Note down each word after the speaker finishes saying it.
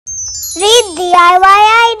Read DIY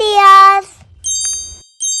ideas.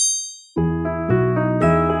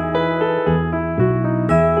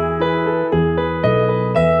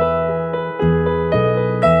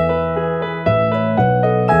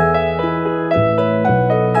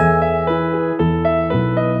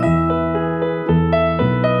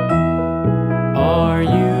 Are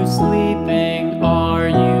you sleeping? Are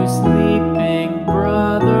you sleeping,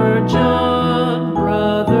 Brother John?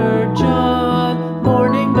 Brother John,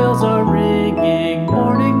 morning bells are ringing,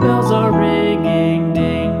 morning bells are ringing,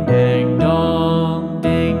 ding dang dong,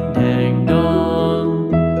 ding dang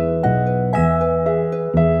dong.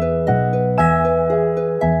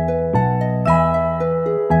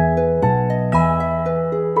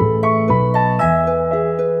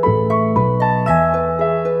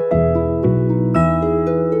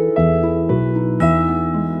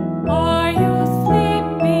 Are you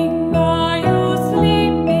sleeping? Are you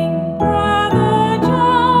sleeping, Brother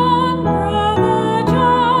John? Brother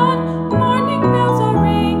John, morning bells are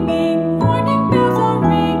ringing, morning bells are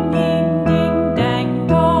ringing, ding dang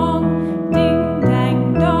dong, ding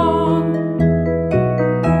dang dong.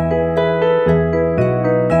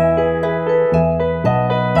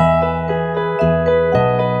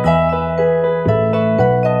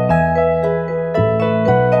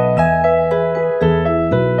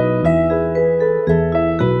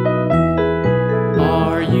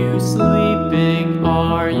 Are you sleeping?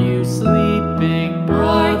 Are you sleeping,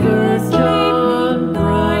 Brother John?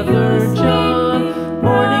 Brother John,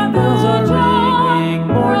 morning bells are ringing,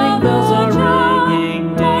 morning bells are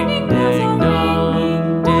ringing, ding dang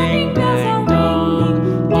dong, ding dang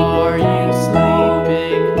dong. Are you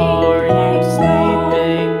sleeping? Are you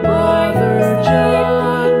sleeping, Brother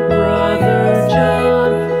John? Brother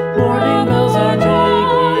John, morning bells are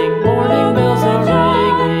ringing, morning bells are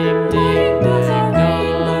ringing, ding dang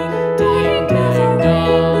dong, ding dang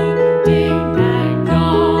dong, ding dang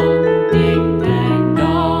dong, ding dang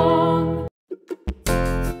dong.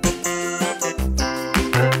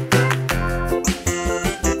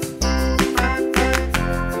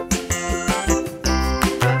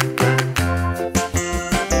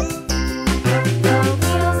 The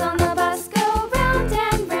wheels on the bus go round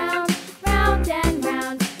and round, round and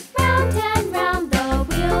round, round and round. The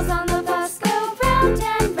wheels on the bus go round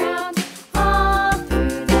and round, all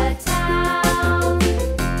through the town.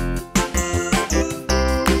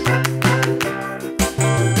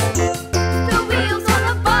 The wheels on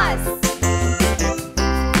the bus.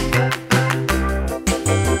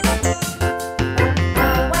 The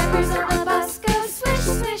wipers on the bus go swish,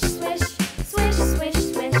 swish, swish, swish, swish,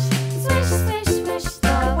 swish, swish, swish, swish.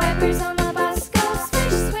 The wipers on the bus go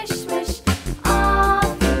swish, swish, swish, all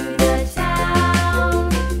through the town.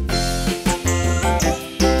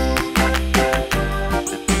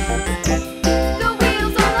 The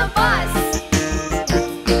wheels on the bus.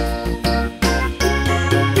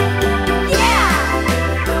 Yeah!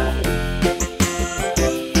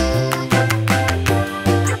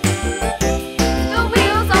 The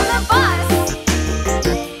wheels on the bus.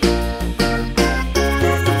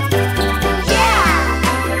 Yeah!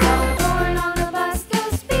 The horn on the bus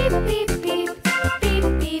goes beep, beep, beep, beep,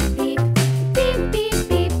 beep, beep, beep, beep,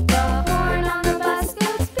 beep. The horn on the bus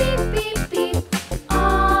goes beep, beep, beep,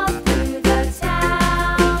 all through the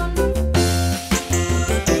town.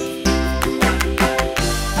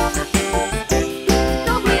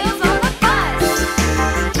 The wheels on the bus.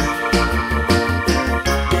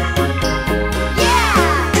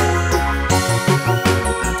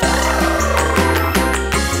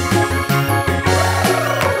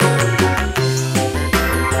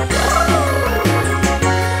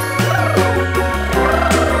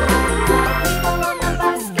 People on the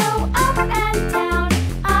bus go up and down,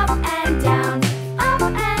 up and down, up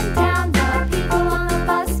and down. The people on the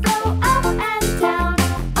bus go up and down,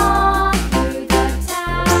 all through the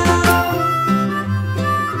town.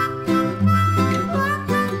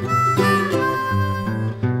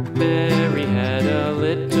 Mary had a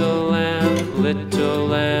little lamb, little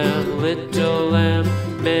lamb, little lamb.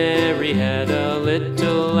 Mary had a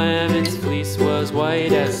little lamb, its fleece was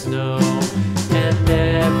white as snow. And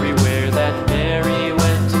everywhere that Mary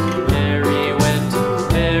went, Mary went,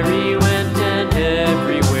 Mary went. And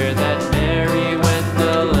everywhere that Mary went,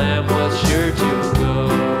 the lamb was sure to go.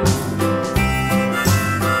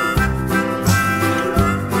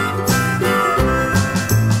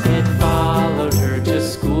 It followed her to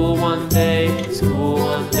school one day, school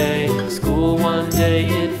one day, school one day.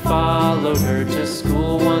 It followed her to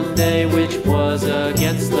school one day, which was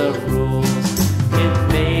against the rules. It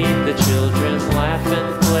made the children laugh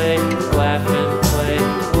and play, laugh and play,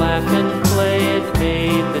 laugh and play. It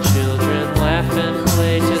made the children laugh and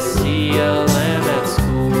play to see a lamb.